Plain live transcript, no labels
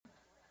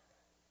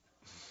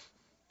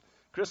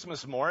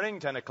Christmas morning,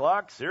 10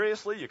 o'clock,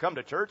 seriously? You come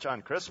to church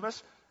on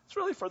Christmas? It's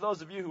really for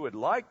those of you who would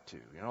like to.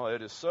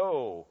 It is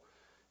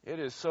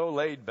so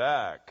laid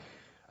back.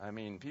 I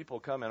mean,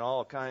 people come in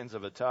all kinds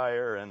of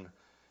attire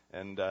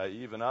and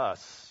even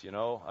us,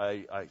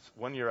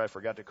 one year I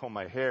forgot to comb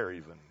my hair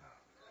even.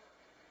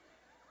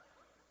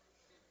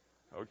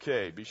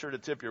 Okay, be sure to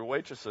tip your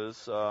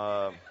waitresses.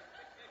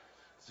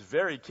 It's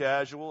very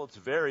casual. It's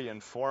very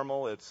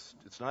informal. It's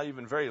not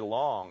even very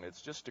long.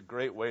 It's just a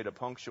great way to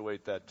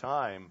punctuate that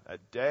time, a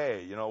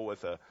day,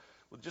 with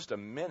just a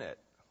minute,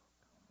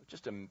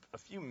 just a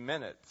few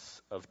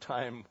minutes of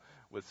time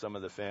with some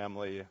of the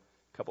family.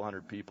 A couple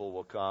hundred people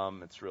will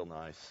come. It's real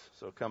nice.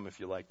 So come if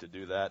you like to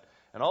do that.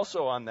 And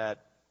also on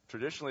that,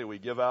 traditionally we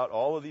give out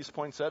all of these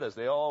poinsettias.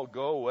 They all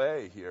go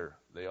away here.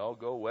 They all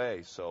go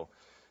away. So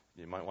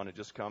you might want to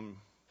just come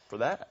for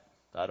that.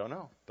 I don't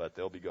know, but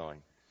they'll be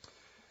going.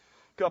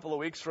 A couple of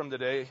weeks from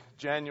today,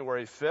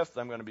 January 5th,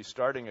 I'm going to be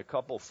starting a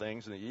couple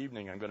things in the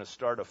evening. I'm going to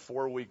start a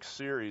 4-week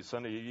series,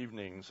 Sunday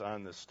evenings,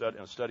 on the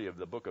study of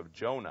the book of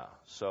Jonah.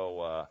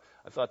 So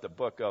I thought the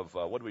book of,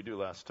 what did we do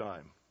last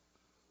time?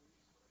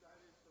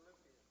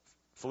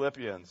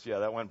 Philippians. Yeah,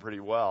 that went pretty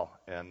well,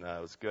 and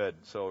it was good.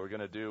 So we're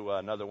going to do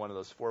another one of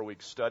those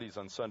 4-week studies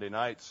on Sunday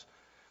nights,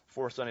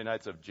 4 Sunday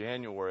nights of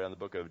January on the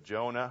book of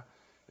Jonah.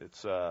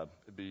 It'd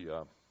be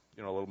a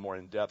little more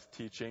in-depth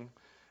teaching.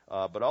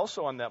 But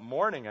also on that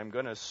morning, I'm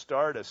going to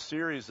start a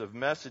series of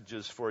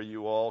messages for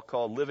you all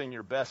called Living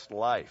Your Best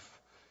Life.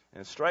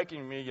 And it's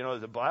striking me,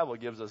 the Bible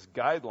gives us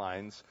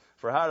guidelines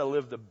for how to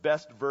live the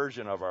best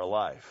version of our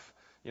life.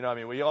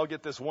 We all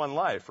get this one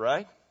life,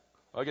 right?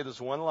 We all get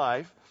this one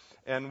life,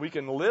 and we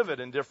can live it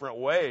in different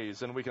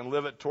ways, and we can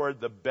live it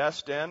toward the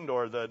best end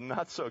or the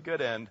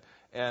not-so-good end.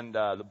 And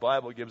the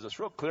Bible gives us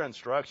real clear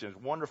instructions,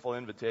 wonderful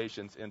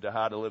invitations into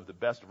how to live the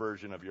best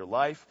version of your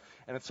life.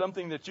 And it's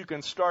something that you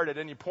can start at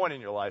any point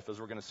in your life, as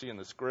we're going to see in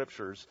the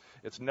Scriptures.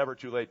 It's never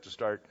too late to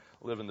start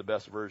living the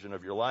best version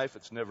of your life.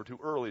 It's never too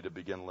early to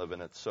begin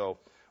living it. So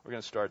we're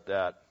going to start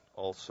that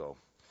also.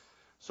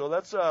 So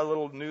that's a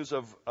little news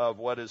of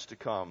what is to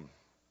come.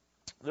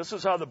 This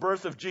is how the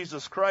birth of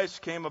Jesus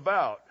Christ came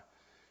about.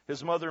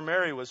 His mother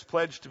Mary was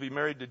pledged to be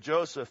married to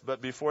Joseph, but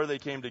before they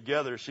came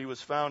together, she was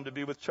found to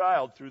be with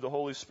child through the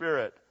Holy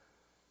Spirit.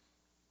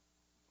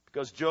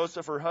 Because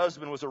Joseph, her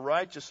husband, was a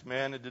righteous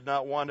man and did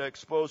not want to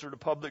expose her to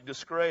public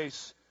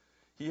disgrace,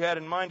 he had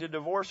in mind to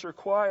divorce her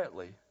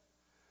quietly.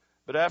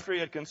 But after he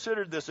had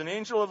considered this, an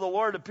angel of the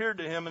Lord appeared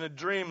to him in a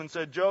dream and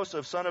said,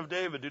 "Joseph, son of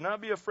David, do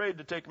not be afraid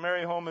to take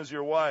Mary home as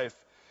your wife,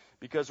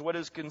 because what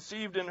is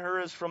conceived in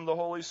her is from the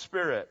Holy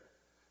Spirit.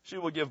 She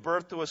will give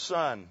birth to a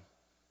son,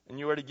 and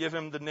you are to give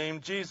him the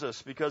name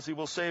Jesus, because he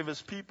will save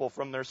his people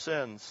from their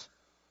sins."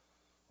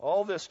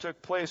 All this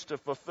took place to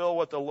fulfill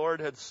what the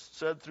Lord had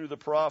said through the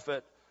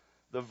prophet.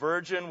 The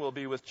virgin will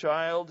be with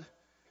child,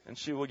 and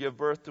she will give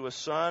birth to a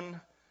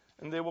son,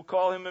 and they will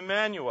call him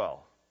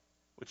Immanuel,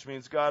 which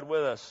means God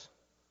with us.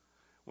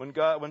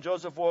 When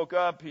Joseph woke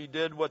up, he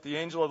did what the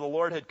angel of the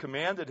Lord had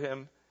commanded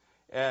him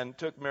and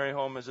took Mary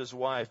home as his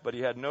wife. But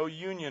he had no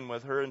union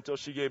with her until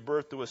she gave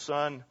birth to a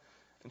son,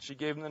 and she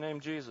gave him the name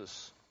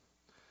Jesus.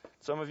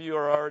 Some of you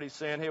are already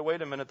saying, "Hey,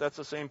 wait a minute, that's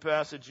the same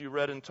passage you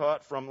read and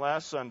taught from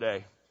last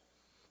Sunday."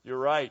 You're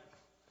right,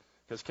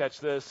 because catch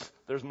this,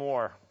 there's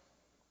more.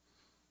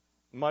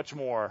 Much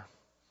more.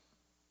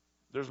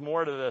 There's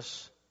more to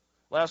this.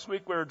 Last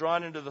week we were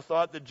drawn into the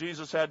thought that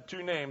Jesus had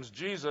two names.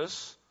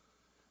 Jesus,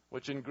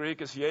 which in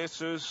Greek is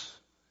Jesus,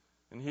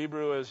 in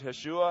Hebrew is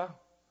Yeshua,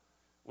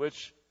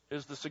 which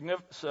is the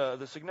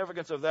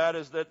significance of that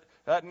is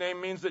that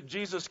name means that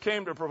Jesus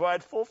came to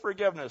provide full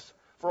forgiveness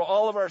for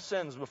all of our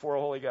sins before a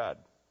holy God.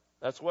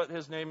 That's what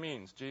his name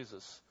means,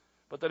 Jesus.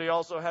 But that he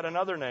also had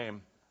another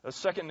name, a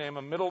second name,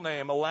 a middle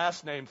name, a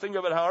last name. Think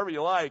of it however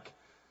you like.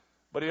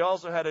 But he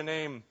also had a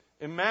name,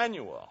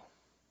 Immanuel.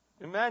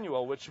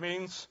 Immanuel, which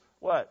means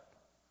what?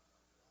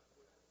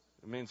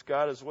 It means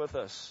God is with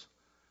us.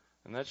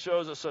 And that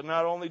shows us that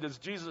not only does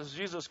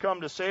Jesus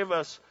come to save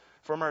us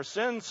from our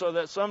sins so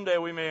that someday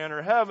we may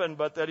enter heaven,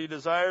 but that he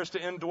desires to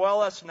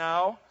indwell us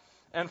now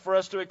and for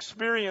us to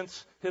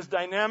experience his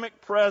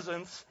dynamic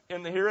presence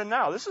in the here and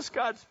now. This is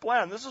God's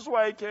plan. This is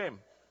why he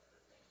came.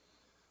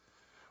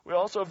 We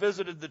also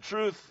visited the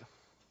truth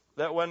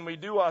that when we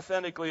do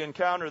authentically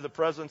encounter the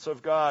presence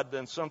of God,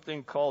 then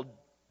something called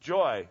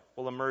joy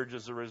will emerge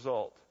as a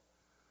result.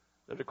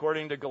 That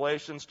according to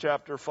Galatians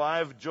chapter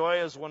 5,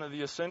 joy is one of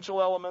the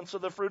essential elements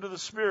of the fruit of the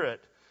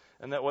Spirit.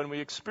 And that when we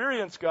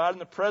experience God in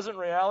the present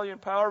reality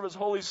and power of his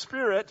Holy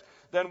Spirit,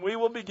 then we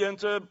will begin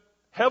to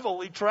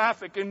heavily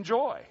traffic in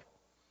joy.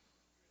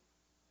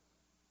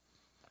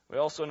 We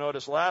also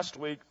noticed last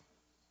week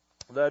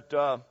that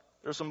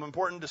there's some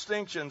important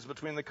distinctions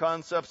between the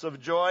concepts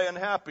of joy and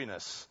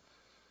happiness.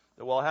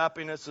 That while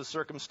happiness is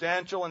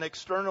circumstantial and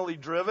externally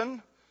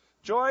driven,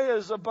 joy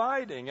is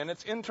abiding and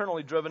it's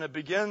internally driven. It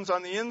begins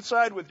on the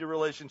inside with your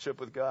relationship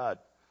with God.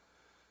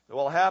 That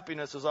while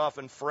happiness is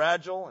often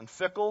fragile and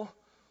fickle,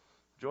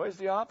 joy is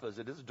the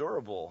opposite. It's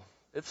durable.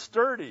 It's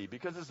sturdy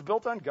because it's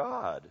built on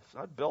God. It's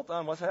not built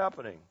on what's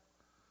happening.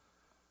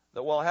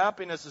 That while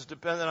happiness is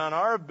dependent on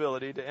our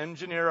ability to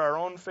engineer our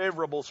own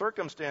favorable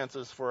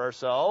circumstances for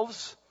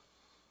ourselves,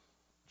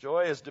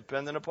 joy is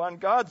dependent upon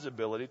God's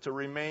ability to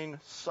remain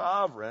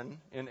sovereign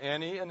in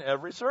any and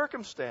every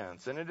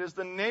circumstance. And it is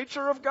the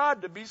nature of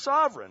God to be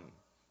sovereign.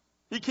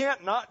 He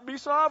can't not be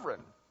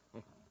sovereign.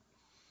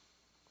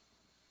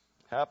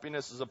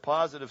 Happiness is a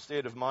positive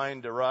state of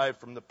mind derived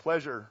from the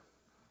pleasure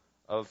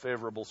of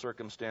favorable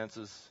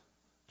circumstances.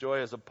 Joy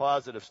is a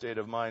positive state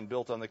of mind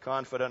built on the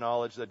confident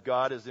knowledge that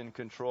God is in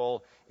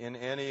control in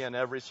any and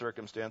every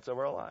circumstance of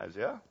our lives.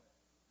 Yeah?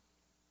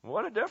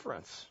 What a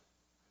difference.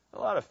 A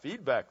lot of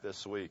feedback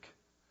this week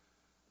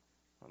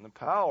on the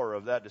power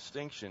of that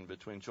distinction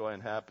between joy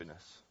and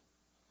happiness.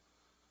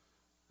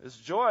 It's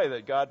joy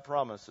that God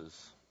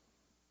promises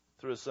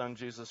through His Son,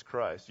 Jesus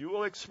Christ. You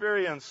will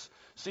experience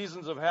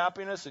seasons of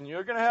happiness, and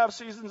you're going to have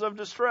seasons of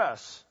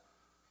distress.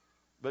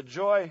 But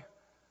joy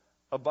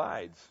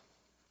abides.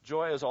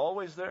 Joy is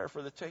always there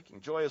for the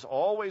taking. Joy is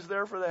always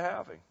there for the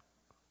having,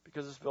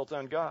 because it's built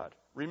on God.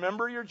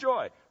 Remember your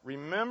joy.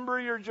 Remember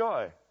your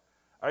joy.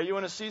 Are you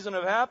in a season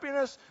of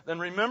happiness? Then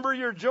remember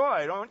your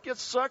joy. Don't get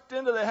sucked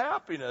into the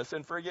happiness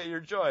and forget your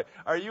joy.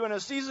 Are you in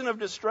a season of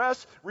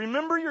distress?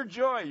 Remember your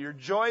joy. Your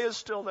joy is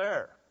still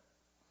there.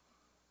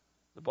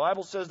 The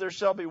Bible says there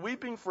shall be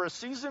weeping for a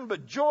season,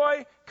 but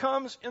joy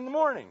comes in the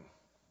morning.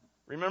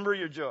 Remember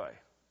your joy.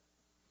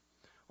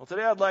 Well,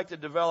 today I'd like to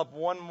develop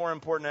one more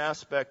important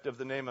aspect of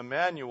the name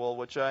Immanuel,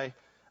 which I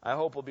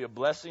hope will be a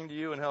blessing to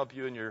you and help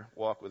you in your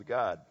walk with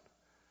God.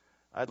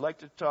 I'd like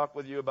to talk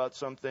with you about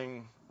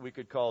something we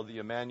could call the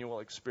Immanuel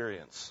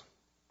Experience.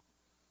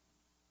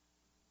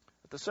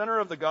 At the center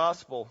of the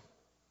gospel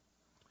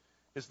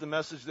is the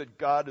message that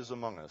God is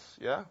among us,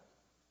 yeah?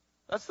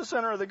 That's the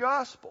center of the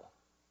gospel,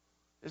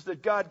 is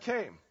that God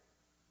came,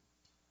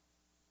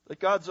 that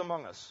God's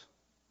among us.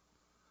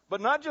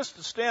 But not just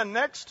to stand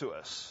next to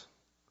us,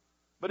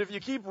 but if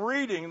you keep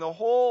reading the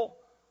whole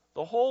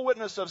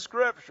witness of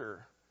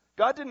Scripture,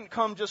 God didn't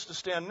come just to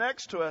stand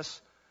next to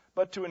us,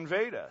 but to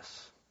invade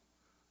us,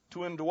 to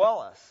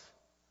indwell us,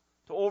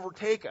 to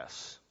overtake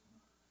us,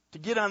 to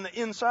get on the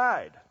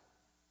inside.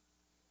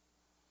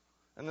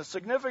 And the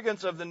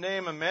significance of the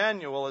name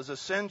Immanuel is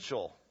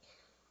essential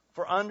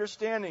for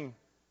understanding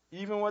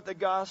even what the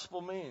gospel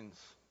means.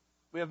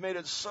 We have made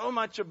it so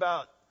much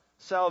about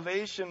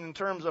salvation in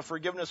terms of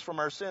forgiveness from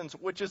our sins,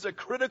 which is a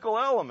critical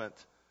element.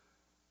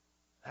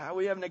 How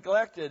we have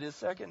neglected His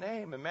second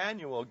name,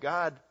 Immanuel,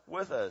 God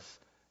with us,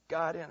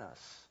 God in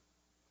us.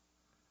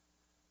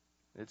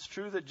 It's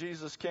true that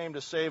Jesus came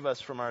to save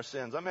us from our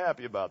sins. I'm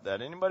happy about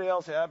that. Anybody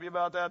else happy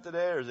about that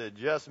today, or is it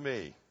just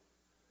me?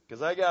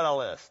 Because I got a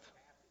list.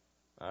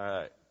 All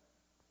right.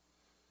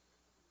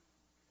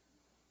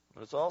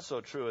 But it's also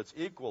true, it's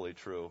equally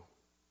true,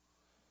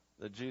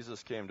 that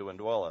Jesus came to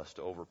indwell us,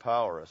 to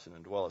overpower us and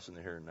indwell us in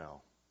the here and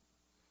now.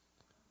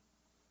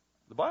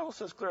 The Bible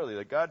says clearly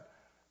that God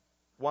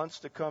wants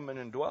to come and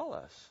indwell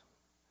us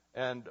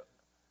and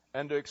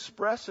to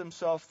express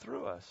Himself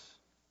through us.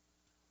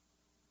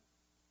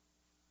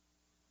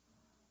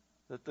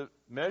 That the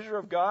measure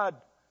of God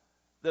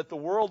that the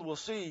world will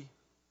see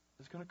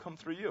is going to come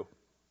through you.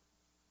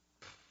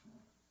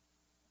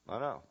 I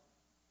know.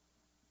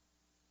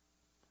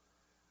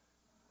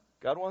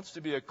 God wants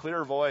to be a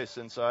clear voice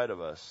inside of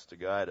us to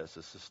guide us,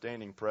 a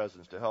sustaining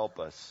presence to help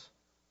us.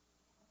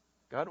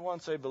 God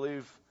wants, I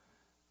believe,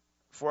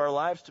 for our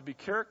lives to be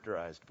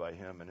characterized by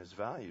Him and His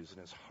values and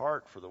His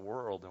heart for the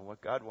world, and what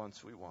God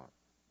wants, we want.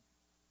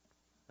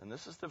 And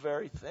this is the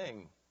very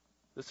thing,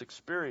 this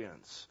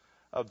experience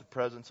of the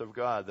presence of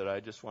God, that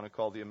I just want to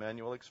call the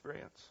Immanuel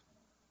Experience.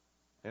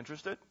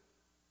 Interested?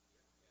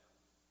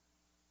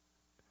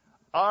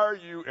 Are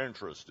you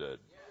interested?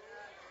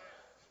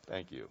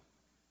 Thank you.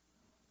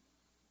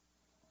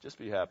 Just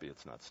be happy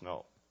it's not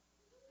snow.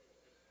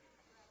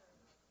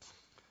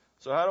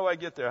 So how do I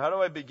get there? How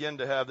do I begin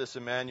to have this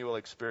Immanuel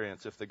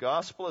experience? If the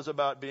gospel is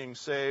about being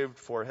saved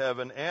for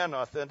heaven and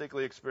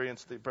authentically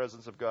experience the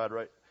presence of God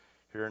right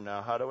here and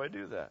now, how do I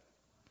do that?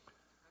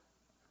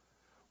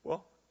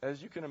 Well,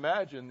 as you can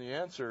imagine, the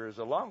answer is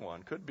a long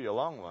one, could be a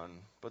long one.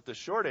 But the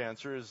short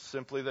answer is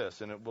simply this,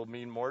 and it will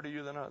mean more to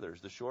you than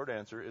others. The short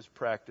answer is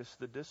practice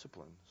the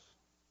disciplines.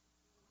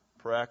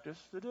 Practice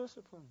the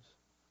disciplines.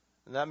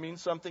 And that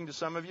means something to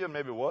some of you.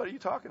 Maybe, what are you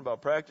talking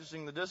about,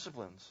 practicing the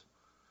disciplines?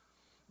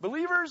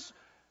 Believers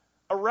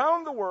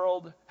around the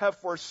world have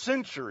for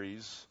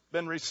centuries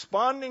been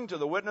responding to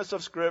the witness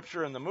of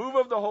Scripture and the move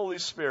of the Holy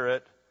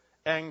Spirit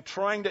and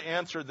trying to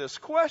answer this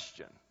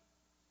question.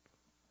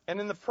 And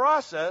in the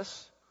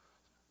process,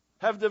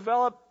 have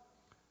developed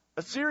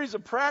a series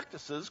of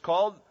practices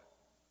called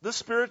the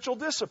spiritual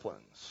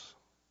disciplines.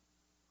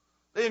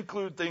 They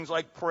include things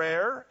like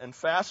prayer and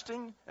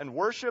fasting and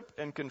worship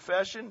and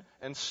confession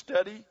and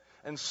study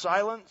and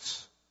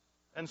silence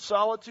and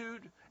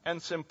solitude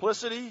and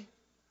simplicity.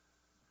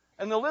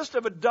 And the list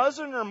of a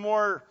dozen or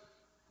more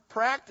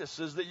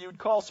practices that you would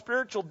call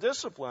spiritual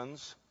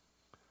disciplines,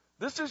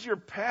 this is your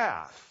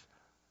path.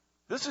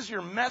 This is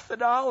your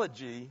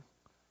methodology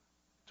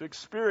to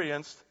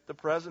experience the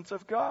presence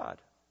of God.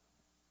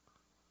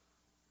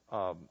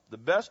 The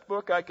best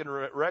book I can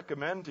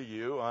recommend to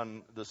you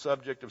on the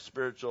subject of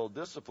spiritual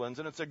disciplines,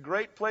 and it's a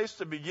great place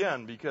to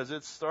begin because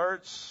it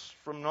starts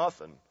from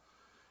nothing,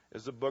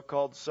 is a book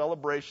called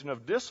Celebration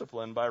of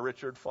Discipline by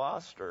Richard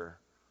Foster.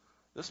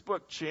 This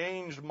book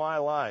changed my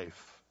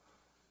life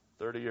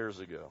 30 years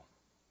ago.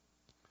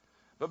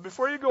 But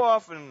before you go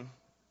off and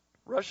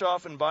rush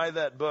off and buy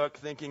that book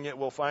thinking it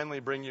will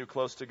finally bring you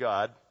close to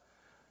God,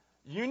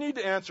 you need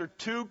to answer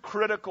two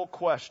critical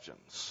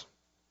questions.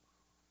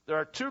 There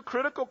are two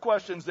critical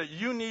questions that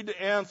you need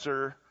to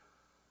answer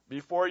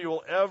before you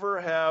will ever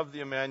have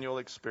the Immanuel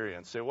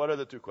Experience. Say, what are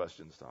the two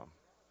questions, Tom?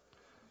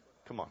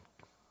 Come on.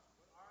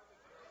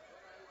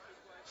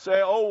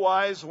 Say, oh,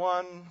 wise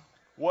one,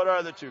 what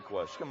are the two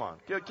questions? Come on,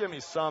 give me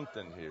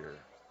something here.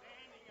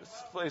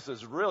 This place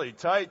is really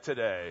tight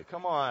today.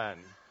 Come on.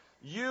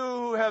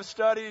 You have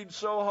studied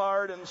so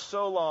hard and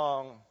so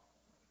long.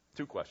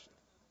 Two questions.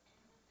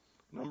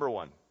 Number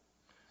one,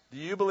 do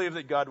you believe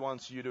that God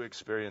wants you to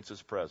experience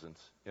His presence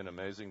in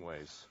amazing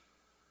ways?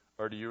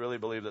 Or do you really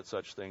believe that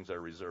such things are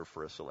reserved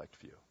for a select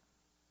few?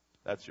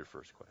 That's your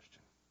first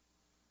question.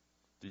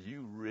 Do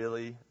you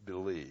really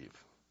believe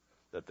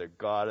that the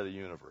God of the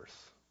universe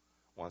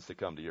wants to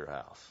come to your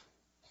house?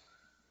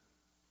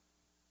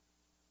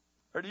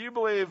 Or do you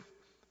believe,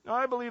 no,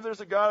 I believe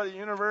there's a God of the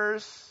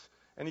universe,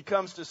 and He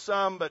comes to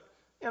some, but,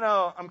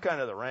 I'm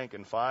kind of the rank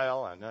and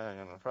file, and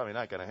probably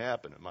not going to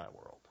happen in my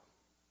world.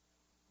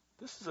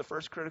 This is the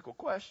first critical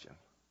question.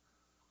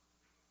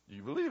 Do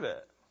you believe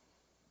it?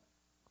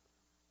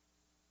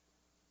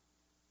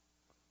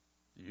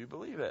 Do you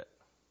believe it?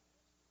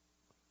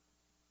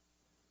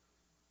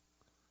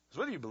 Because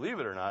whether you believe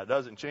it or not, it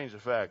doesn't change the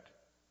fact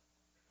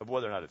of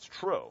whether or not it's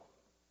true.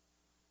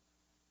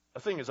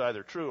 A thing is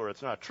either true or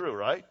it's not true,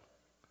 right?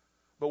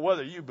 But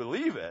whether you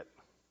believe it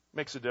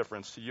makes a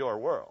difference to your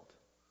world.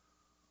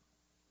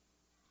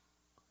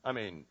 I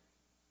mean,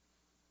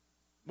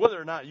 whether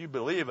or not you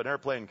believe an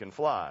airplane can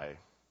fly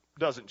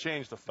doesn't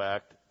change the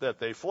fact that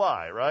they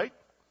fly, right?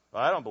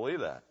 Well, I don't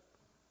believe that.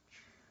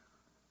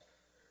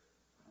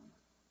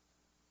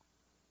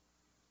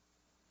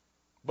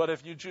 But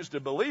if you choose to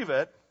believe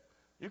it,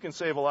 you can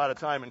save a lot of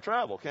time and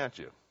travel, can't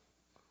you?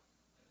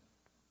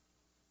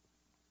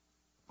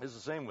 It's the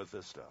same with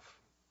this stuff.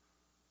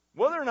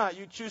 Whether or not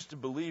you choose to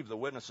believe the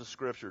witness of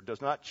Scripture does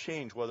not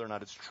change whether or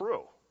not it's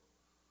true.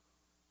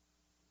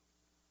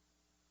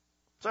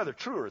 It's either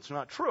true or it's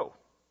not true.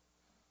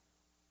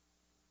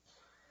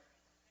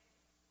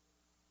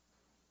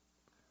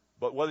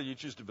 But whether you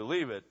choose to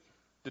believe it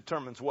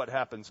determines what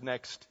happens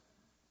next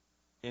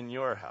in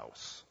your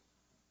house.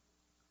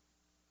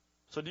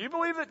 So do you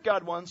believe that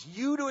God wants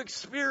you to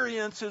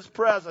experience His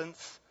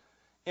presence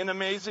in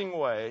amazing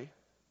ways?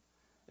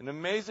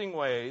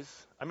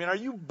 I mean, are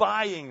you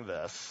buying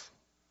this?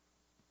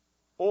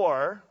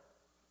 Or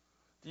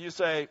do you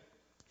say,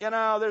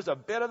 there's a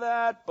bit of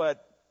that,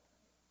 but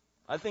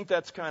I think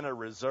that's kind of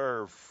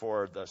reserved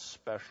for the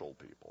special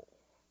people?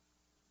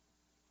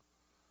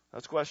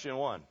 That's question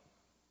one.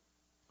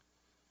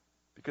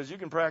 Because you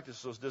can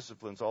practice those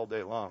disciplines all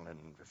day long, and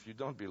if you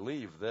don't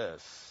believe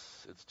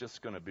this, it's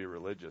just going to be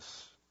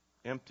religious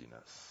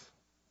emptiness.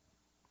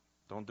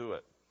 Don't do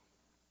it.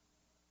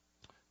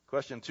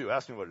 Question two,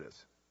 ask me what it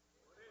is.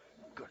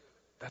 Good,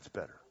 that's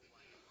better.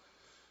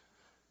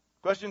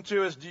 Question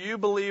two is, do you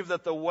believe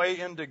that the way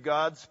into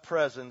God's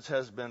presence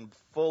has been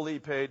fully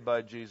paid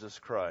by Jesus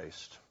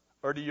Christ?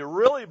 Or do you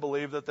really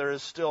believe that there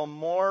is still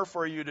more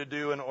for you to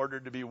do in order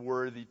to be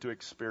worthy to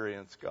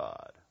experience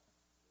God?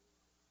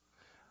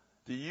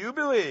 Do you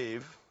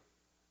believe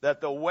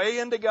that the way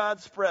into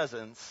God's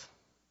presence,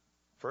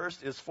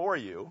 first, is for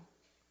you,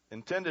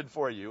 intended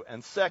for you,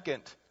 and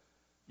second,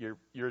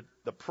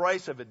 the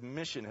price of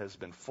admission has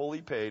been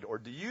fully paid? Or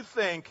do you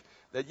think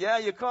that,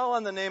 you call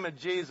on the name of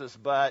Jesus,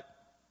 but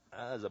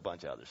there's a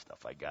bunch of other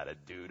stuff I got to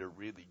do to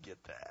really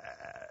get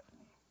that?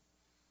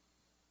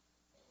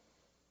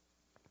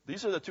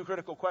 These are the two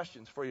critical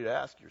questions for you to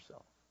ask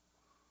yourself.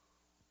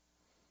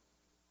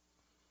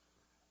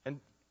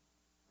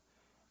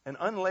 And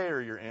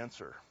unlayer your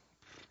answer.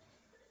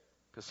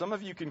 Because some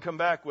of you can come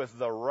back with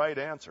the right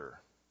answer.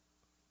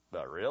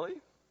 But really?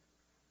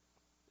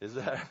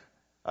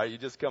 Are you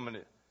just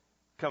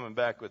coming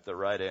back with the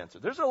right answer?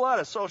 There's a lot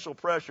of social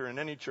pressure in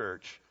any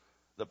church,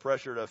 the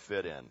pressure to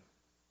fit in.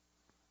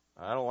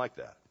 I don't like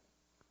that.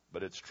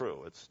 But it's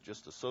true. It's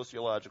just a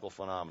sociological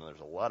phenomenon.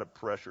 There's a lot of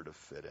pressure to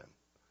fit in.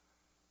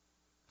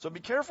 So be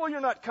careful you're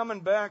not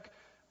coming back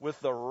with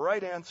the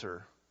right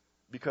answer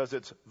because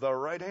it's the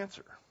right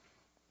answer.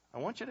 I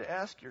want you to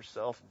ask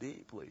yourself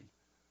deeply,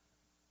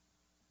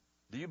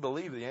 do you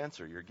believe the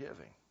answer you're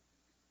giving?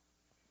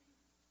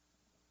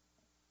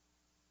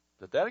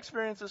 That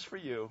experience is for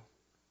you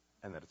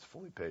and that it's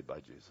fully paid by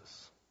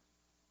Jesus.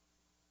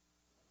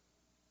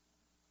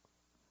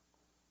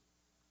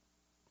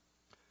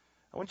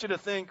 I want you to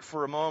think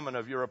for a moment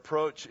of your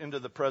approach into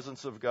the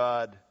presence of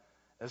God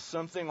as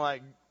something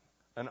like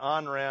an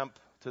on-ramp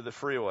to the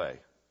freeway.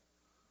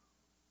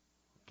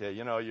 Okay,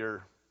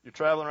 you're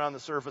traveling around the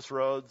surface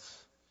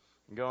roads,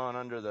 going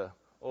under the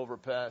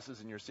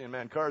overpasses, and you're seeing,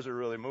 man, cars are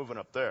really moving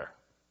up there.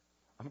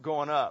 I'm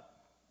going up.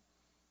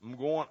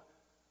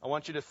 I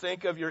want you to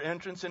think of your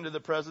entrance into the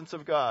presence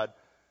of God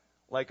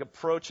like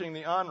approaching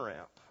the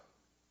on-ramp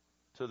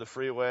to the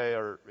freeway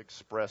or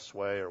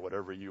expressway or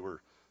whatever you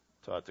were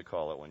taught to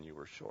call it when you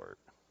were short.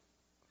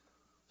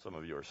 Some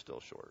of you are still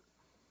short.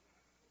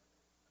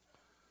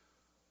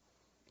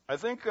 I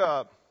think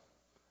there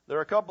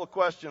are a couple of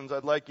questions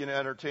I'd like you to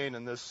entertain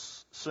in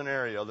this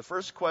scenario. The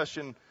first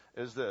question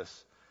is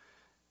this.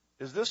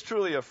 Is this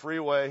truly a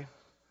freeway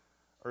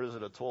or is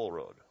it a toll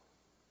road?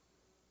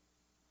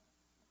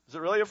 Is it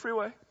really a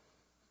freeway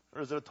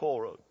or is it a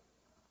toll road?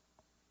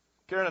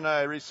 Karen and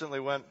I recently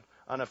went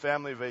on a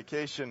family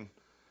vacation,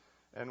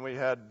 and we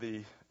had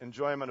the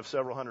enjoyment of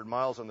several hundred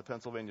miles on the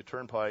Pennsylvania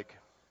Turnpike.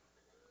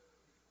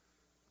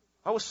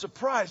 I was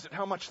surprised at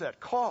how much that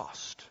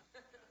cost.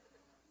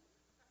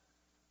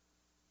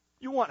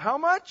 You want how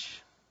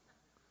much?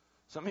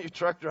 Some of you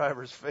truck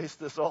drivers face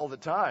this all the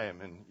time,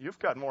 and you've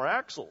got more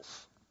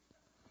axles.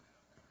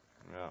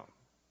 Yeah.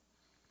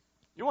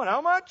 You want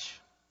how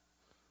much?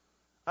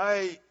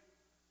 I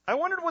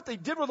wondered what they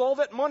did with all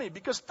that money,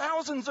 because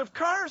thousands of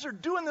cars are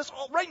doing this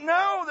all right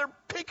now. They're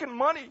taking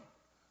money.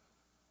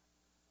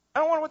 I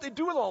don't wonder what they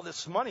do with all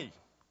this money.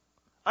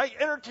 I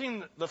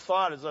entertained the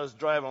thought as I was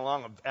driving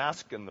along of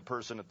asking the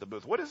person at the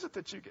booth, what is it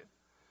that you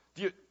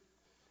get?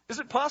 Is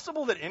it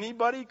possible that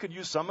anybody could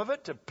use some of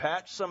it to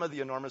patch some of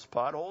the enormous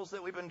potholes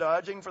that we've been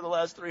dodging for the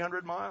last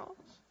 300 miles?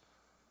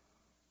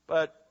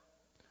 But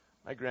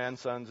my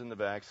grandson's in the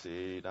back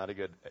seat, not a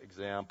good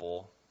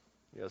example.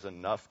 He has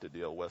enough to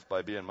deal with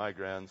by being my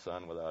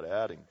grandson without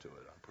adding to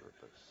it on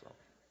purpose. So.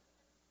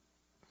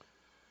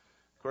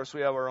 Of course, we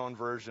have our own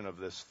version of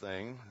this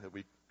thing that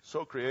we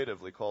so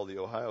creatively call the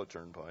Ohio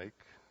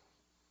Turnpike.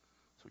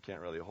 So we can't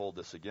really hold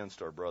this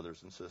against our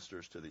brothers and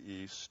sisters to the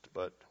east.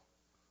 But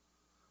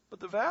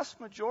the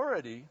vast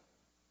majority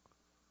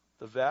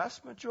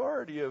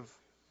of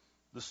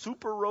the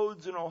super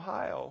roads in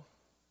Ohio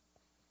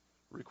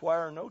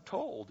require no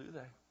toll, do they?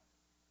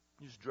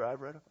 You just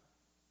drive right up.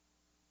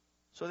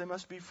 So they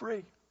must be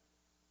free.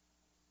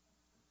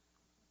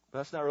 But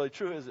that's not really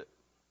true, is it?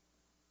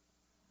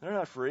 They're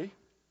not free.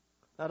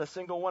 Not a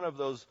single one of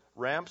those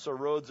ramps or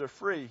roads are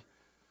free.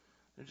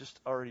 They're just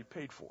already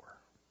paid for.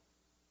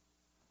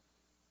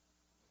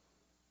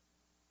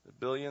 The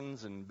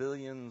billions and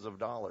billions of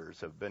dollars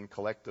have been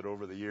collected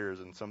over the years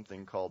in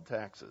something called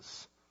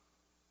taxes.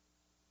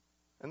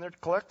 And they're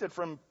collected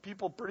from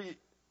people pretty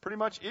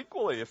much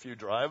equally. If you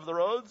drive the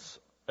roads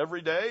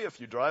every day, if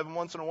you drive them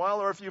once in a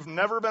while, or if you've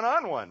never been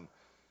on one,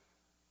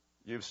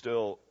 you've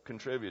still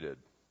contributed.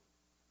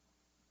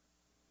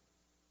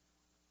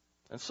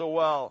 And so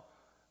while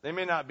they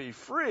may not be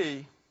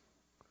free,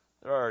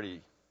 they're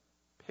already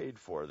paid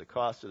for. The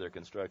cost of their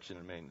construction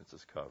and maintenance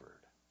is covered.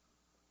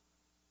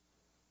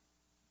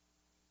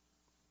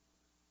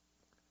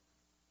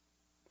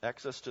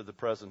 Access to the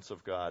presence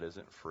of God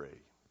isn't free.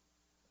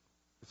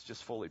 It's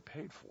just fully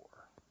paid for.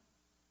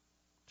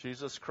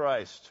 Jesus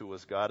Christ, who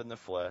was God in the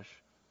flesh,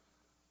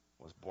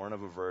 was born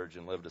of a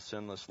virgin, lived a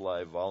sinless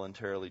life,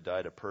 voluntarily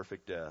died a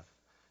perfect death,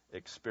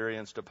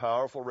 experienced a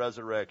powerful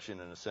resurrection,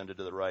 and ascended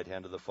to the right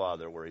hand of the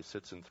Father, where he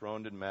sits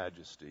enthroned in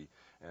majesty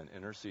and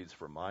intercedes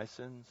for my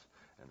sins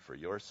and for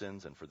your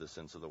sins and for the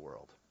sins of the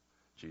world.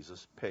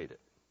 Jesus paid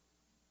it.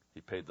 He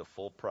paid the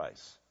full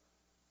price.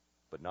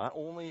 But not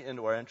only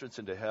into our entrance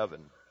into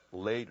heaven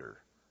later,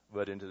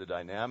 but into the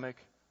dynamic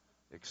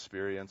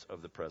experience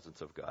of the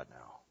presence of God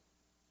now.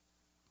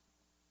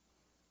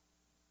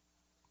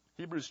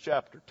 Hebrews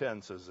chapter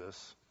 10 says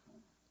this.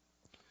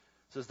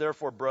 It says,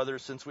 therefore,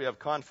 brothers, since we have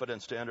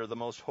confidence to enter the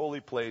most holy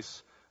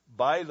place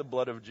by the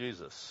blood of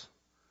Jesus,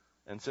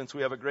 and since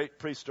we have a great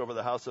priest over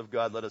the house of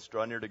God, let us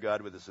draw near to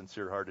God with a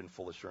sincere heart and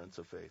full assurance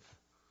of faith.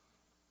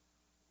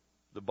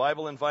 The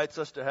Bible invites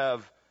us to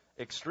have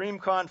extreme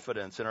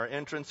confidence in our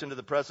entrance into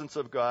the presence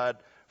of God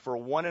for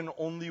one and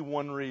only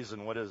one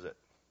reason. What is it?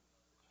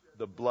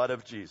 The blood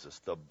of Jesus.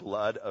 The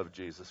blood of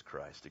Jesus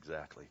Christ.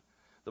 Exactly.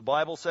 The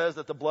Bible says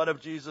that the blood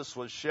of Jesus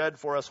was shed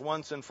for us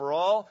once and for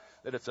all,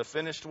 that it's a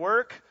finished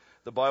work.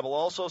 The Bible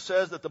also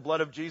says that the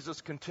blood of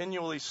Jesus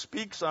continually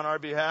speaks on our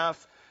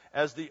behalf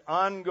as the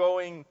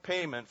ongoing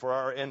payment for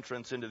our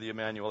entrance into the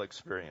Immanuel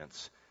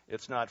Experience.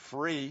 It's not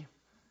free.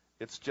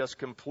 It's just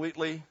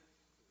completely,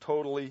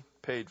 totally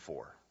paid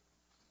for.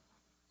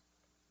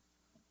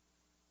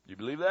 You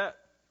believe that?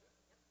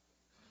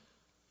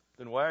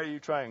 Then why are you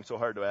trying so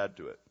hard to add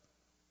to it?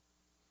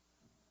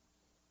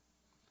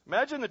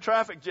 Imagine the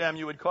traffic jam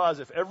you would cause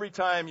if every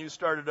time you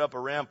started up a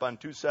ramp on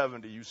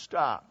 270, you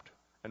stopped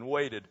and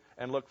waited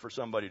and looked for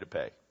somebody to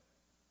pay.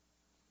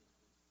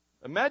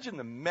 Imagine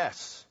the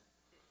mess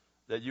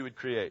that you would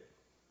create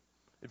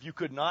if you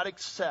could not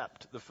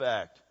accept the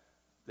fact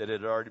that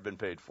it had already been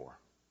paid for.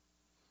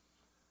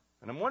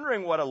 And I'm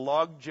wondering what a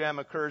log jam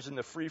occurs in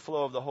the free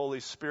flow of the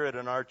Holy Spirit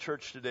in our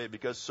church today,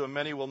 because so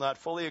many will not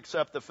fully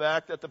accept the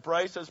fact that the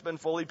price has been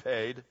fully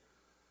paid.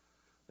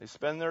 They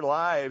spend their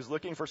lives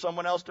looking for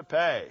someone else to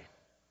pay.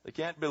 They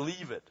can't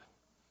believe it.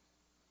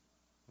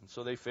 And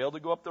so they failed to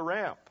go up the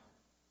ramp.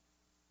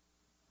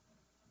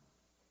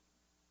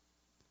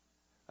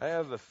 I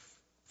have a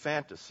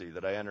fantasy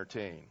that I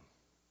entertain.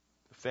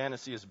 The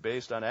fantasy is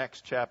based on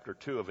Acts chapter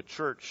 2 of a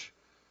church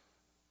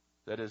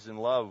that is in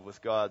love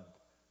with God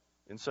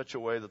in such a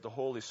way that the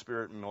Holy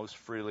Spirit most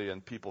freely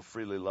and people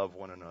freely love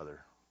one another.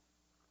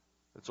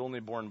 It's only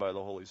born by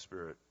the Holy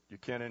Spirit. You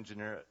can't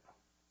engineer it.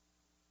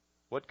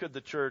 What could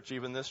the church,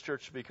 even this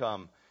church,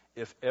 become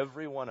if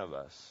every one of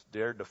us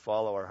dared to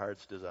follow our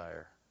heart's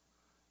desire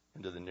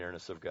into the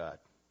nearness of God?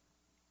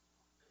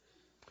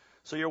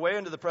 So your way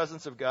into the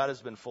presence of God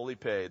has been fully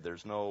paid.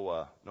 There's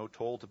no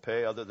toll to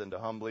pay other than to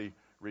humbly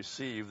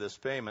receive this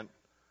payment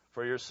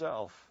for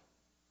yourself.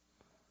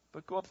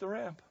 But go up the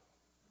ramp.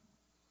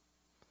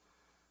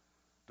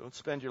 Don't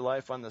spend your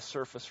life on the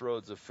surface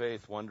roads of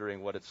faith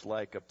wondering what it's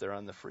like up there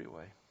on the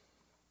freeway.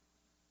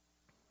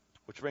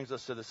 Which brings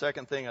us to the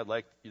second thing I'd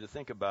like you to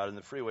think about in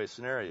the freeway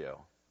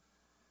scenario.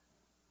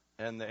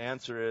 And the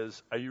answer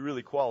is, are you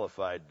really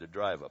qualified to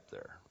drive up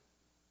there?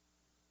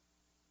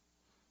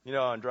 You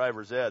know, on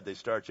driver's ed, they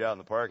start you out in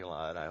the parking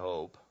lot, I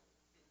hope.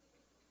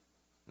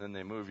 Then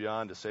they move you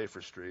on to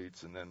safer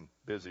streets and then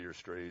busier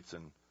streets.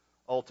 And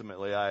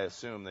ultimately, I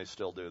assume they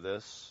still do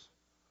this.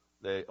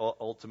 They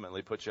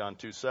ultimately put you on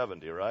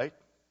 270, right?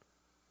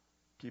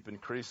 Keep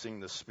increasing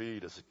the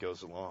speed as it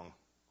goes along.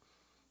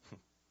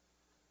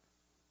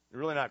 You're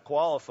really not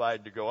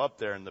qualified to go up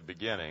there in the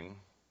beginning.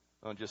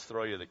 Don't just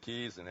throw you the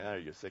keys and,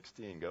 you're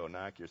 16, go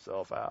knock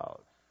yourself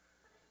out.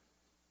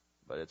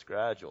 But it's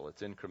gradual,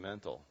 it's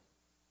incremental.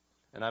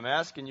 And I'm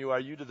asking you, are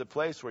you to the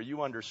place where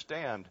you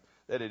understand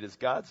that it is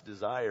God's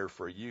desire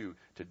for you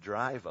to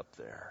drive up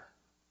there?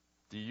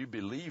 Do you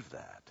believe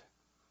that?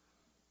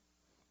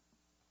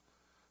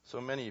 So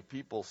many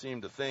people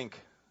seem to think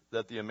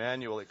that the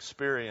Immanuel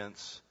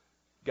Experience,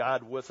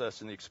 God with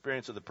us and the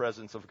experience of the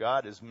presence of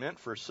God, is meant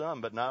for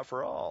some, but not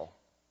for all.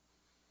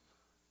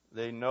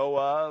 They know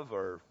of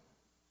or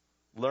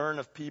learn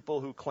of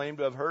people who claim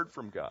to have heard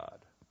from God,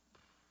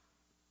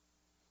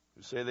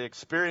 who say they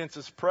experience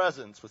His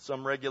presence with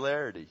some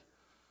regularity,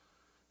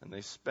 and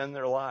they spend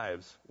their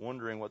lives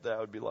wondering what that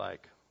would be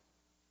like.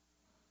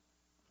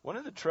 One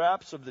of the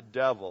traps of the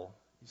devil,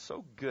 he's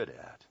so good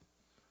at,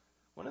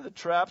 one of the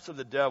traps of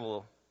the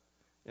devil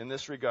in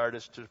this regard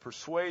is to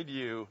persuade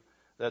you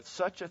that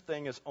such a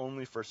thing is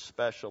only for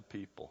special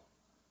people.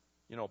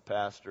 You know,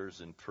 pastors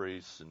and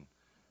priests and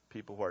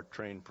people who are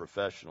trained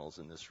professionals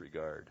in this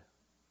regard.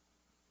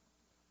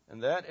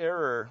 And that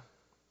error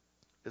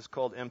is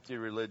called empty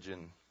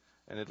religion,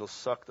 and it'll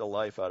suck the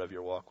life out of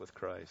your walk with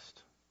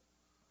Christ.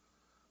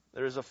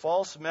 There is a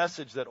false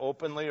message that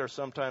openly or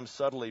sometimes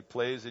subtly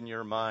plays in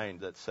your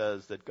mind that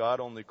says that God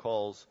only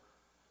calls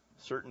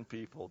certain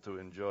people to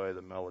enjoy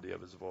the melody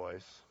of His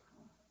voice,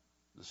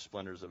 the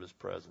splendors of His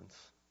presence.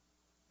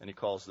 And He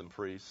calls them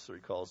priests or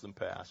He calls them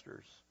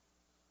pastors.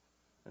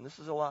 And this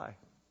is a lie.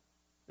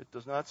 It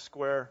does not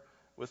square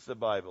with the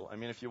Bible. I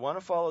mean, if you want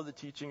to follow the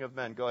teaching of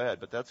men, go ahead.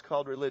 But that's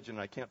called religion.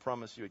 I can't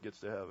promise you it gets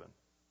to heaven.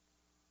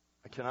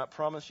 I cannot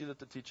promise you that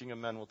the teaching of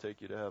men will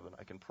take you to heaven.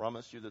 I can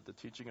promise you that the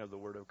teaching of the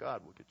Word of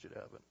God will get you to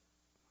heaven.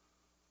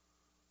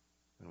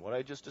 And what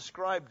I just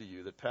described to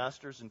you, that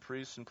pastors and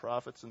priests and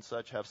prophets and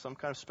such have some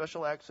kind of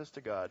special access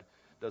to God,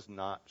 does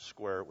not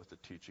square with the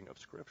teaching of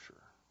Scripture.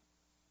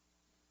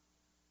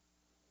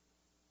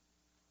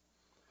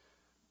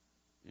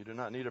 You do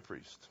not need a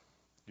priest.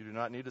 You do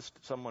not need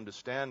someone to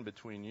stand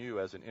between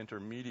you as an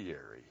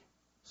intermediary,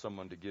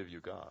 someone to give you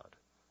God.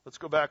 Let's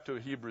go back to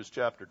Hebrews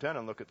chapter 10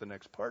 and look at the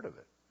next part of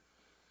it.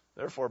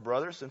 Therefore,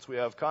 brothers, since we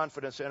have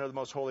confidence to enter the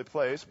most holy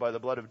place by the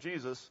blood of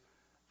Jesus,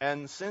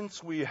 and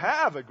since we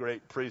have a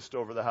great priest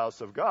over the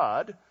house of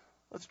God,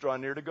 let's draw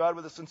near to God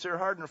with a sincere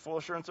heart and a full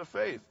assurance of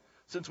faith.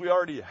 Since we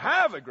already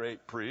have a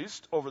great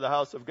priest over the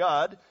house of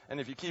God, and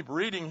if you keep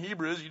reading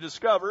Hebrews, you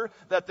discover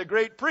that the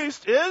great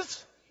priest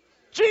is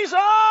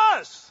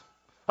Jesus!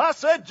 I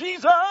said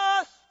Jesus!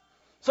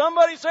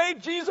 Somebody say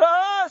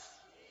Jesus!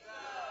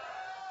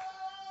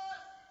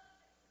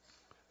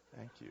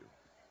 Thank you.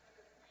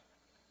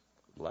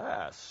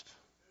 Last.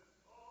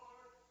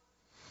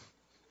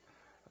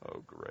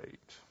 Oh, great.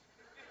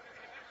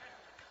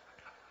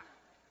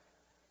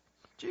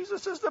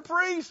 Jesus is the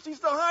priest. He's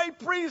the high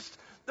priest.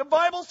 The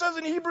Bible says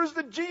in Hebrews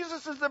that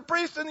Jesus is the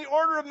priest in the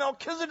order of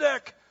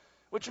Melchizedek,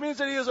 which means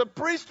that he is a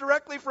priest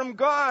directly from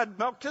God.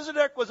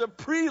 Melchizedek was a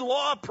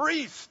pre-law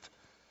priest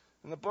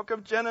in the book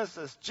of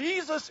Genesis.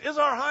 Jesus is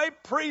our high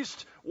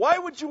priest. Why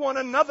would you want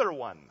another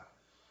one?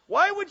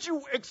 Why would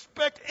you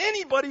expect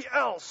anybody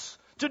else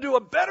to do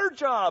a better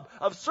job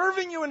of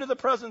serving you into the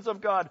presence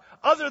of God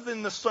other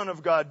than the Son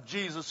of God,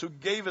 Jesus, who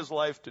gave His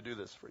life to do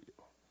this for you?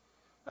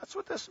 That's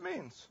what this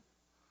means.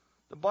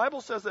 The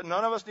Bible says that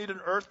none of us need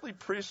an earthly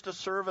priest to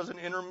serve as an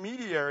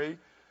intermediary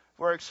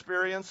for our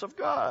experience of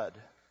God.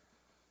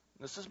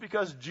 This is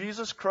because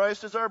Jesus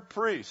Christ is our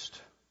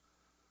priest.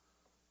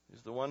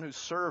 He's the one who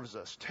serves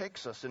us,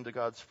 takes us into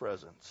God's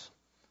presence.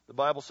 The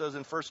Bible says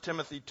in 1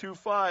 Timothy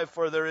 2:5,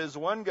 for there is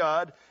one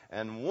God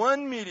and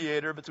one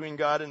mediator between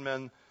God and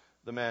men,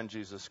 the man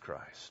Jesus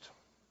Christ.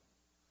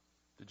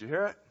 Did you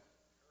hear it?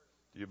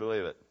 Do you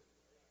believe it?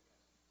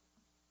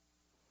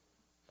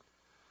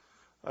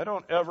 I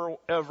don't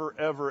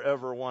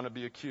ever want to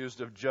be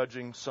accused of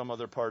judging some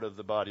other part of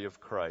the body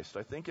of Christ.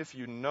 I think if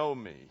you know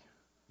me,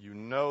 you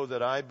know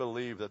that I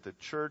believe that the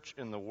church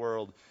in the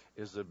world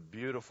is a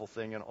beautiful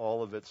thing in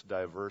all of its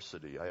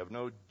diversity. I have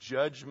no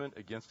judgment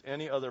against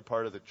any other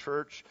part of the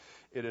church.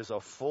 It is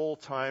a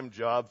full-time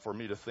job for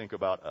me to think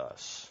about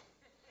us.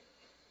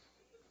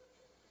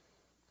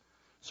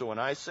 So when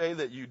I say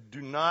that you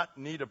do not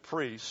need a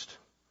priest,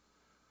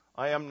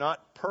 I am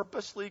not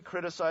purposely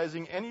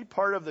criticizing any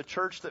part of the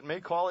church that may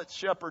call its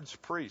shepherds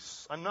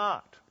priests. I'm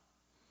not.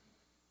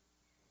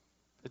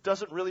 It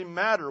doesn't really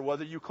matter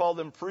whether you call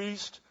them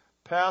priest,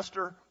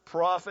 pastor,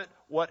 prophet,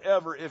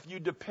 whatever. If you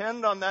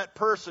depend on that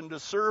person to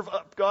serve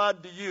up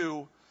God to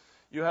you,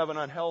 you have an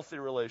unhealthy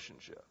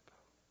relationship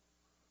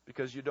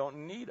because you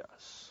don't need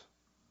us.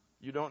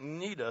 You don't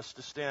need us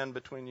to stand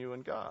between you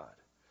and God.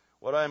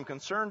 What I am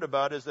concerned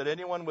about is that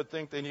anyone would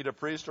think they need a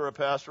priest or a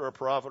pastor or a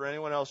prophet or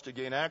anyone else to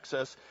gain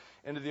access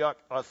into the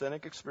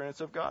authentic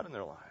experience of God in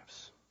their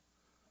lives.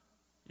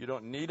 You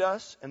don't need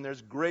us, and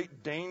there's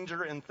great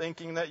danger in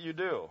thinking that you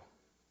do.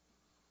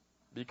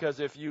 Because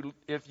if you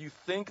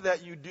think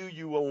that you do,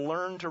 you will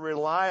learn to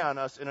rely on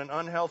us in an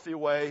unhealthy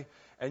way,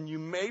 and you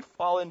may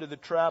fall into the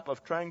trap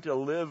of trying to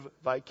live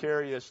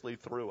vicariously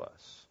through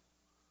us.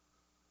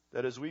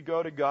 That as we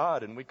go to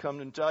God and we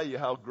come and tell you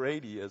how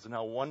great He is and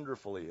how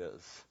wonderful He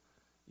is,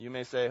 you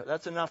may say,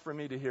 that's enough for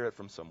me to hear it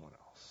from someone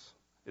else.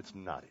 It's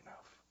not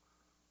enough.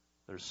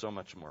 There's so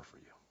much more for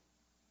you.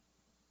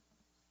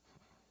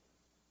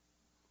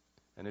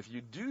 And if you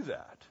do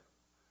that,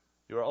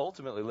 you are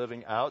ultimately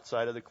living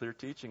outside of the clear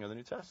teaching of the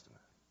New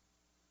Testament.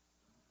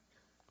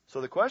 So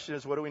the question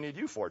is, what do we need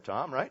you for,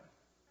 Tom, right?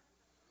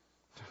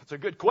 It's a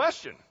good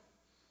question.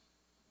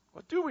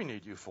 What do we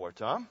need you for,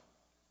 Tom?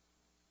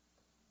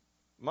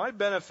 My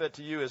benefit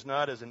to you is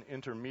not as an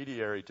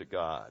intermediary to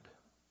God,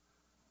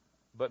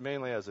 but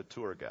mainly as a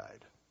tour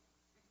guide.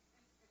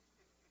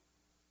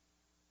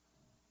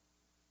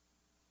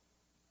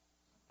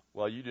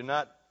 While you do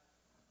not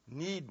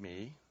need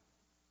me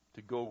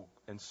to go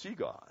and see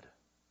God,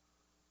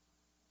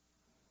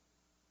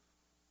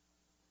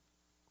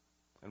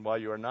 and while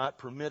you are not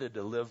permitted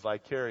to live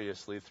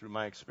vicariously through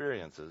my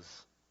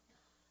experiences,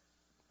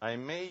 I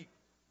may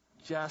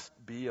just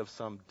be of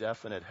some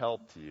definite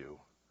help to you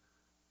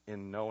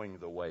in knowing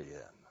the way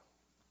in.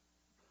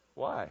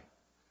 Why?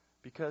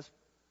 Because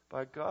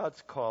by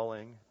God's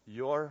calling,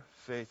 your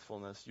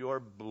faithfulness, your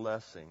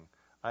blessing,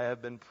 I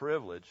have been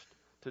privileged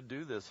to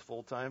do this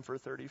full time for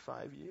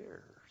 35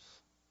 years.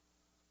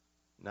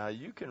 Now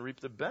you can reap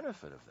the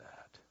benefit of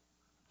that.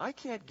 I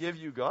can't give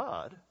you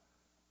God.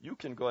 You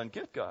can go and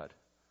get God,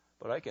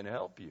 but I can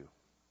help you.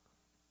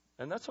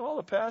 And that's all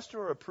a pastor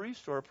or a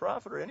priest or a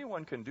prophet or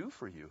anyone can do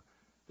for you.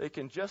 They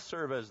can just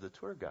serve as the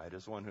tour guide,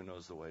 as one who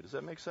knows the way. Does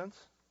that make sense?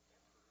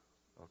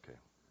 Okay.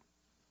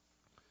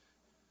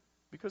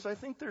 Because I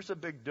think there's a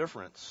big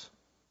difference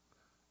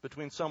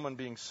between someone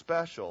being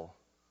special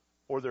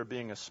or there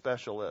being a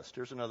specialist.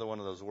 Here's another one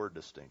of those word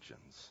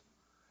distinctions.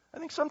 I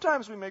think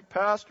sometimes we make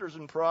pastors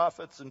and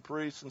prophets and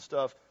priests and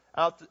stuff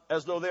out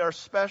as though they are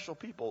special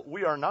people.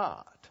 We are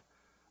not.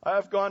 I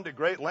have gone to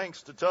great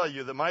lengths to tell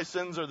you that my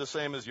sins are the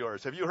same as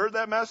yours. Have you heard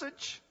that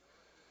message?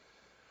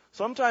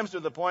 Sometimes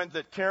to the point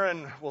that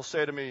Karen will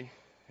say to me,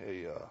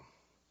 hey,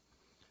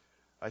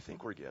 I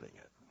think we're getting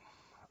it.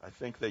 I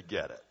think they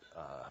get it.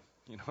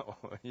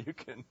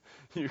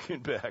 You can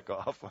back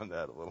off on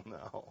that a little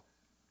now.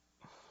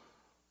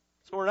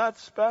 So we're not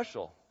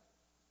special,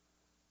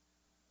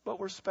 but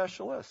we're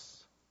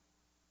specialists.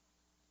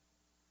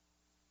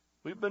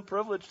 We've been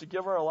privileged to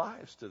give our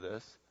lives to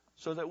this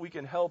so that we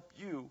can help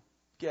you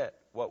get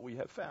what we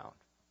have found.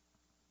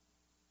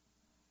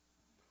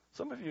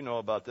 Some of you know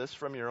about this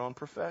from your own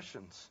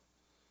professions.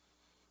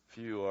 If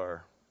you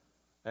are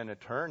an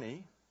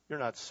attorney, you're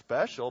not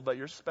special, but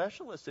you're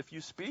specialist. If you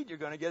speed, you're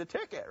going to get a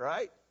ticket,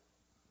 right?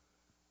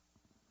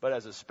 But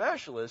as a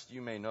specialist,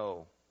 you may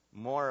know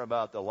more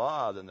about the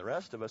law than the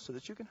rest of us so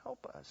that you can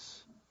help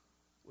us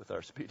with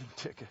our speeding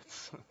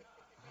tickets.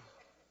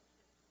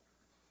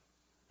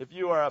 If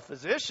you are a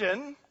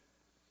physician,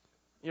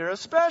 you're a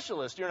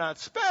specialist. You're not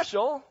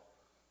special.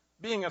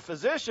 Being a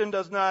physician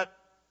does not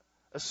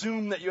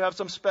assume that you have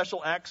some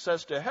special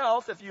access to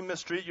health. If you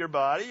mistreat your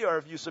body or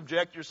if you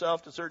subject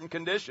yourself to certain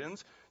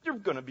conditions, you're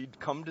going to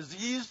become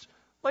diseased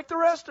like the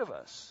rest of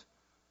us.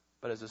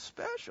 But as a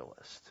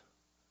specialist,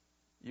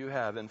 you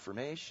have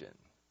information.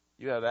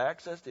 You have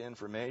access to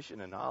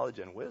information and knowledge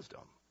and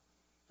wisdom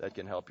that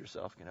can help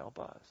yourself, can help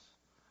us.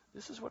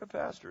 This is what a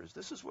pastor is.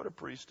 This is what a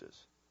priest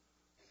is.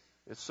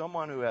 It's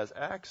someone who has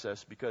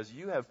access because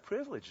you have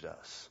privileged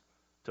us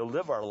to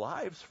live our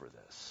lives for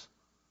this,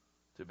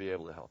 to be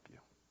able to help you.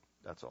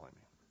 That's all I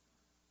mean.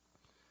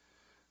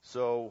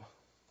 So,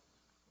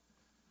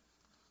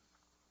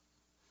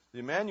 the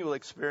Immanuel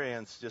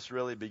Experience just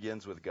really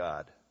begins with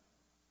God.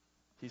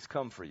 He's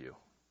come for you.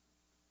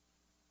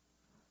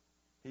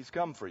 He's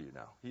come for you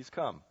now. He's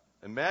come.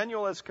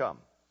 Immanuel has come.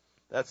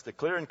 That's the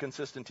clear and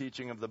consistent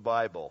teaching of the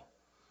Bible.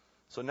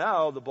 So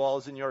now the ball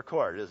is in your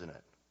court, isn't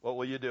it? What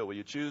will you do? Will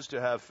you choose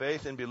to have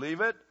faith and believe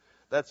it?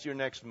 That's your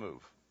next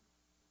move.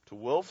 To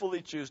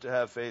willfully choose to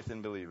have faith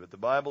and believe it. The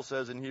Bible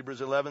says in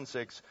Hebrews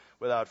 11:6,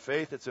 without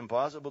faith it's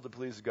impossible to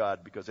please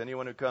God, because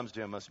anyone who comes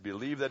to him must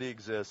believe that he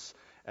exists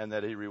and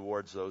that he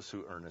rewards those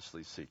who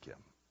earnestly seek him.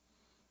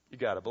 You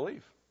got to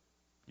believe.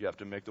 You have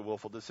to make the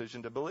willful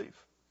decision to believe.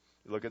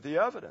 You look at the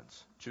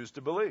evidence. Choose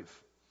to believe.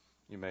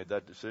 You made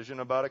that decision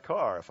about a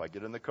car. If I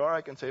get in the car,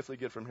 I can safely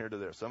get from here to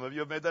there. Some of you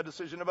have made that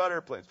decision about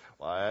airplanes.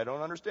 Well, I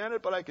don't understand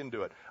it, but I can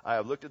do it. I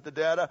have looked at the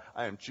data.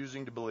 I am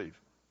choosing to believe.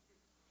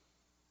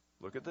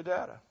 Look at the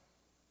data.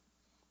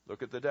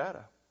 Look at the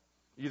data.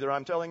 Either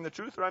I'm telling the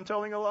truth or I'm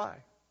telling a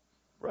lie.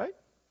 Right?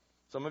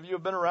 Some of you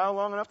have been around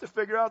long enough to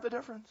figure out the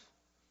difference.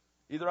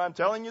 Either I'm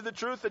telling you the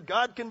truth, that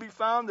God can be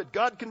found, that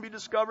God can be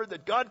discovered,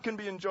 that God can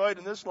be enjoyed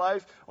in this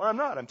life, or I'm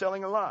not. I'm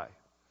telling a lie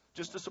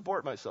just to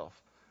support myself.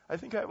 I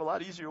think I have a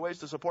lot easier ways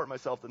to support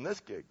myself than this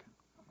gig.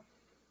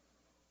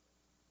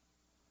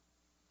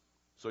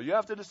 So you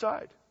have to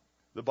decide.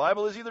 The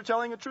Bible is either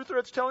telling the truth or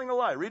it's telling a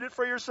lie. Read it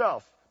for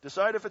yourself.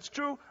 Decide if it's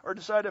true or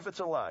decide if it's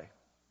a lie.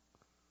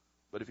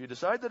 But if you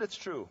decide that it's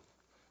true,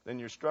 then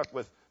you're struck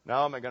with,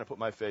 now am I going to put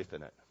my faith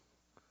in it?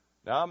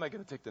 Now am I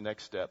going to take the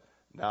next step?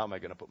 Now am I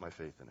going to put my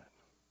faith in it?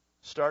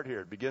 Start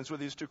here. It begins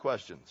with these two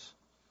questions.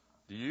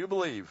 Do you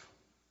believe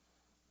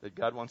that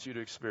God wants you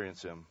to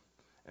experience him?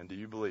 And do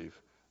you believe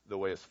the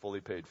way is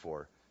fully paid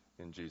for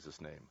in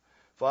Jesus' name?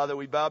 Father,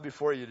 we bow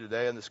before you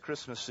today in this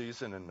Christmas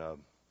season, and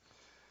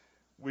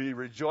we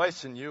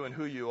rejoice in you and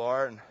who you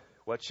are and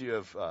what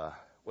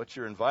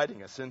you're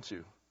inviting us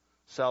into.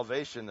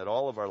 Salvation, that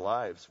all of our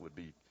lives would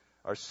be,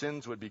 our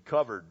sins would be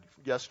covered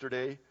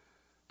yesterday,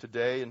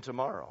 today, and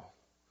tomorrow.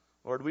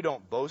 Lord, we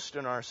don't boast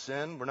in our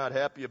sin. We're not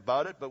happy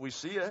about it, but we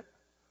see it.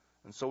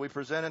 And so we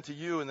present it to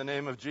you in the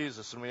name of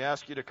Jesus, and we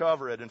ask you to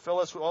cover it and fill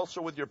us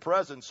also with your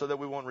presence so that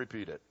we won't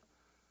repeat it.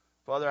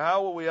 Father,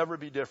 how will we ever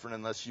be different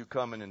unless you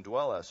come and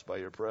indwell us by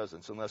your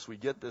presence, unless we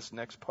get this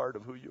next part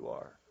of who you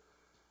are?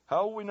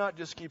 How will we not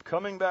just keep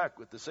coming back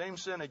with the same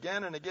sin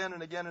again and again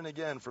and again and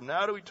again from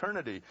now to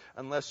eternity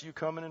unless you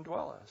come and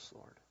indwell us,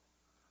 Lord?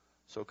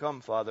 So come,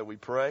 Father, we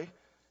pray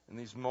in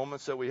these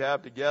moments that we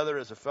have together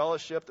as a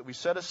fellowship that we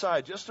set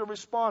aside just to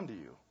respond to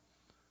you.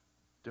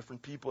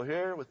 Different people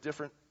here with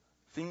different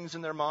things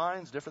in their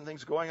minds, different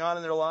things going on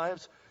in their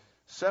lives,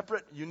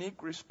 separate,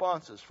 unique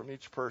responses from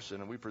each person,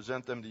 and we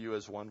present them to you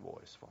as one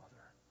voice, Father.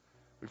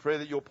 We pray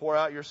that you'll pour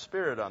out your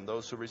Spirit on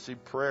those who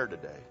receive prayer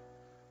today,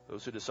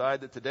 those who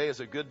decide that today is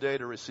a good day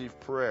to receive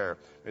prayer.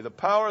 May the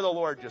power of the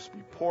Lord just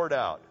be poured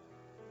out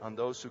on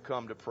those who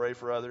come to pray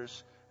for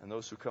others and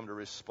those who come to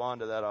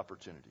respond to that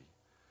opportunity.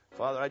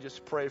 Father, I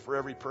just pray for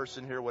every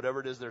person here,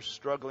 whatever it is they're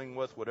struggling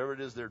with, whatever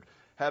it is they're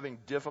having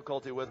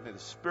difficulty with, may the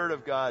Spirit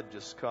of God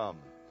just come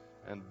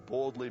and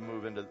boldly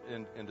move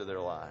into their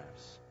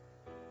lives.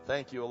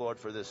 Thank you, O Lord,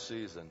 for this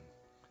season.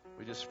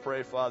 We just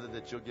pray, Father,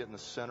 that you'll get in the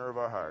center of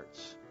our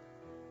hearts.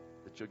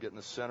 That you'll get in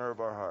the center of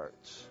our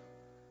hearts.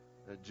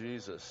 That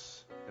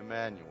Jesus,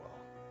 Immanuel,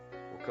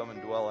 will come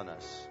and dwell in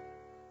us,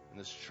 in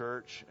this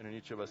church and in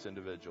each of us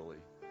individually.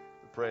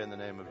 We pray in the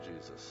name of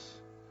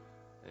Jesus.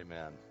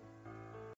 Amen.